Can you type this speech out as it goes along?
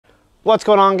What's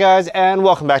going on, guys, and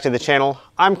welcome back to the channel.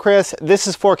 I'm Chris, this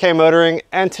is 4K Motoring,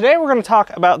 and today we're going to talk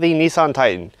about the Nissan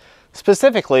Titan.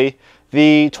 Specifically,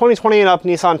 the 2020 and up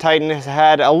Nissan Titan has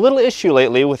had a little issue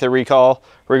lately with a recall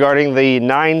regarding the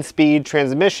 9-speed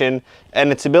transmission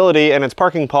and its ability and its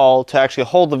parking pawl to actually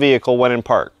hold the vehicle when in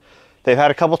park. They've had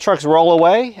a couple trucks roll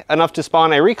away, enough to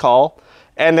spawn a recall,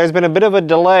 and there's been a bit of a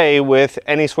delay with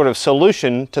any sort of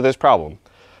solution to this problem.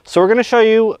 So we're going to show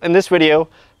you in this video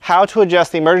how to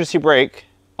adjust the emergency brake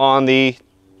on the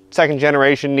second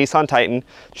generation Nissan Titan,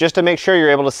 just to make sure you're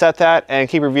able to set that and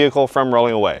keep your vehicle from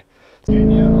rolling away.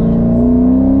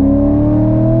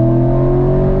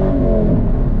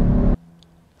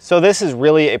 So this is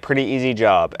really a pretty easy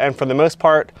job, and for the most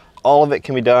part, all of it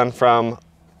can be done from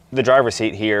the driver's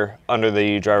seat here under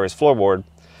the driver's floorboard.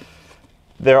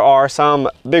 There are some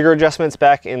bigger adjustments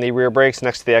back in the rear brakes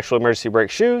next to the actual emergency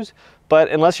brake shoes, but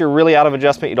unless you're really out of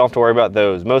adjustment, you don't have to worry about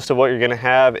those. Most of what you're gonna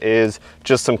have is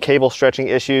just some cable stretching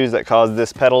issues that cause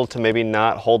this pedal to maybe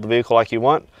not hold the vehicle like you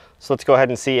want. So let's go ahead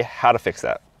and see how to fix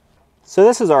that. So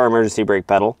this is our emergency brake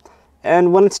pedal,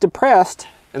 and when it's depressed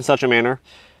in such a manner,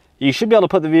 you should be able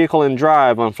to put the vehicle in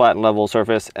drive on flat and level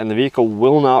surface, and the vehicle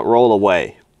will not roll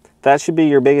away. That should be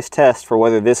your biggest test for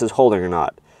whether this is holding or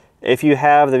not. If you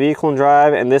have the vehicle in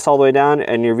drive and this all the way down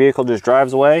and your vehicle just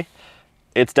drives away,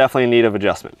 it's definitely in need of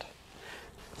adjustment.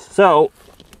 So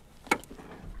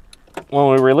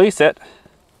when we release it,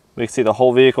 we can see the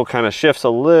whole vehicle kind of shifts a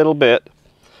little bit.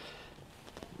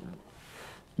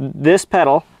 This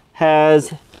pedal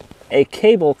has a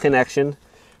cable connection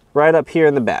right up here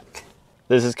in the back.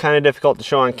 This is kind of difficult to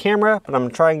show on camera, but I'm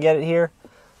gonna try and get it here.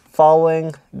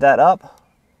 Following that up,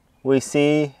 we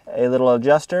see a little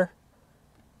adjuster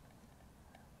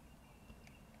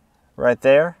right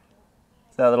there,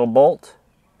 that little bolt.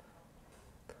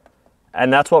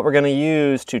 And that's what we're going to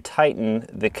use to tighten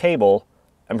the cable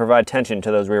and provide tension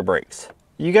to those rear brakes.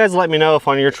 You guys let me know if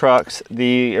on your trucks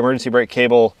the emergency brake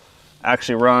cable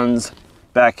actually runs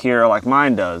back here like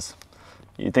mine does.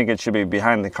 You'd think it should be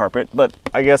behind the carpet, but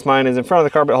I guess mine is in front of the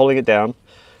carpet holding it down.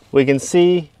 We can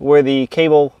see where the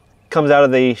cable comes out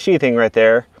of the sheathing right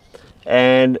there,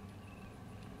 and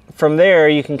from there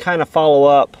you can kind of follow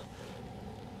up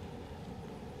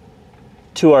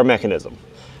to our mechanism.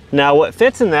 Now what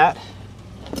fits in that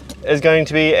is going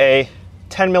to be a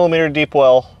 10mm deep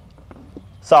well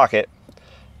socket,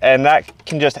 and that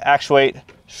can just actuate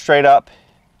straight up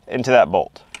into that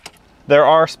bolt. There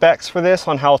are specs for this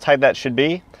on how tight that should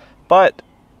be, but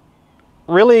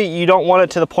really you don't want it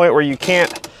to the point where you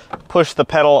can't push the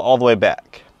pedal all the way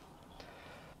back.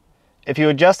 If you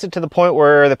adjust it to the point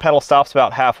where the pedal stops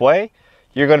about halfway,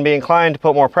 you're going to be inclined to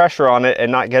put more pressure on it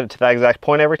and not get it to that exact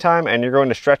point every time, and you're going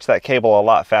to stretch that cable a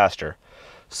lot faster.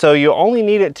 So you only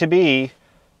need it to be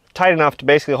tight enough to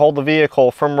basically hold the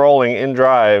vehicle from rolling in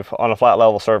drive on a flat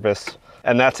level surface,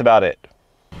 and that's about it.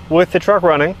 With the truck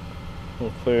running,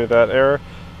 we'll clear that error,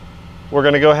 we're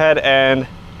going to go ahead and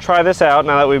try this out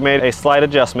now that we've made a slight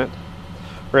adjustment.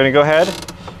 We're going to go ahead,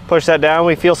 push that down.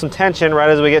 We feel some tension right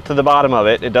as we get to the bottom of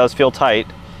it. It does feel tight,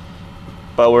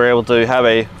 but we're able to have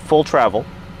a full travel.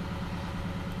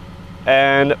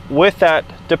 And with that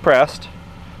depressed,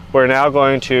 we're now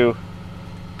going to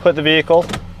put the vehicle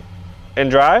in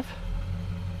drive,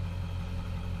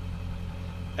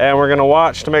 and we're going to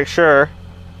watch to make sure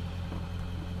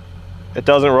it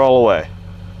doesn't roll away.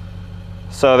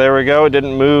 So there we go, it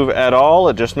didn't move at all,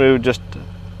 it just moved just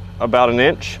about an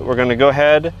inch. We're going to go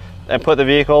ahead and put the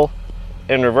vehicle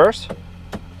in reverse.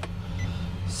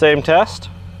 Same test.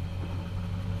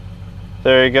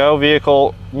 There you go,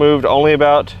 vehicle moved only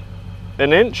about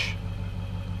an inch,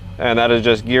 and that is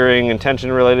just gearing and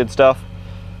tension related stuff,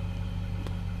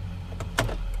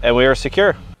 and we are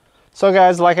secure. So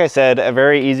guys, like I said, a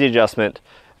very easy adjustment.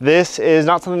 This is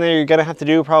not something that you're gonna have to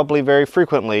do probably very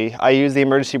frequently. I use the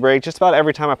emergency brake just about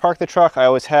every time I park the truck. I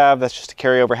always have. That's just a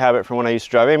carryover habit from when I used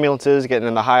to drive ambulances, getting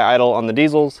in the high idle on the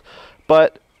diesels.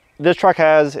 But this truck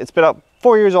it's been up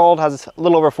 4 years old, has a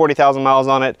little over 40,000 miles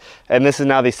on it, and this is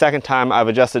now the second time I've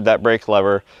adjusted that brake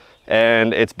lever,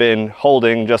 and it's been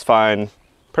holding just fine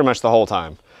pretty much the whole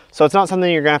time. So it's not something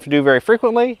you're gonna have to do very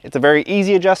frequently. It's a very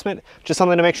easy adjustment, just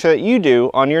something to make sure that you do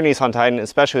on your Nissan Titan,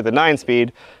 especially with the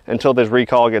 9-speed, until this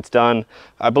recall gets done.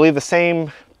 I believe the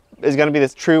same is gonna be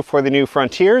true for the new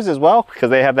Frontiers as well, because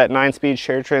they have that 9-speed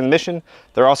shared transmission.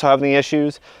 They're also having the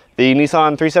issues. The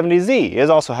Nissan 370Z is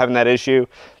also having that issue.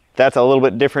 That's a little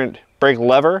bit different brake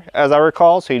lever, as I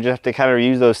recall, so you just have to kind of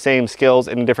use those same skills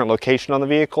in a different location on the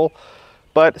vehicle,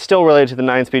 but still related to the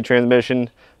 9-speed transmission.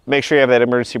 Make sure you have that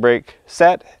emergency brake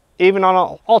set even on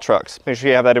all trucks. Make sure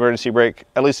you have that emergency brake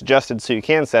at least adjusted so you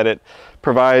can set it.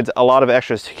 Provides a lot of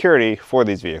extra security for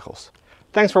these vehicles.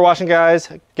 Thanks for watching, guys.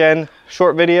 Again,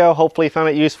 short video. Hopefully you found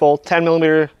it useful.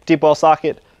 10mm deep well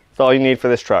socket. That's all you need for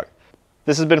this truck.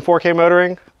 This has been 4K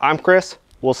Motoring. I'm Chris.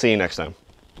 We'll see you next time.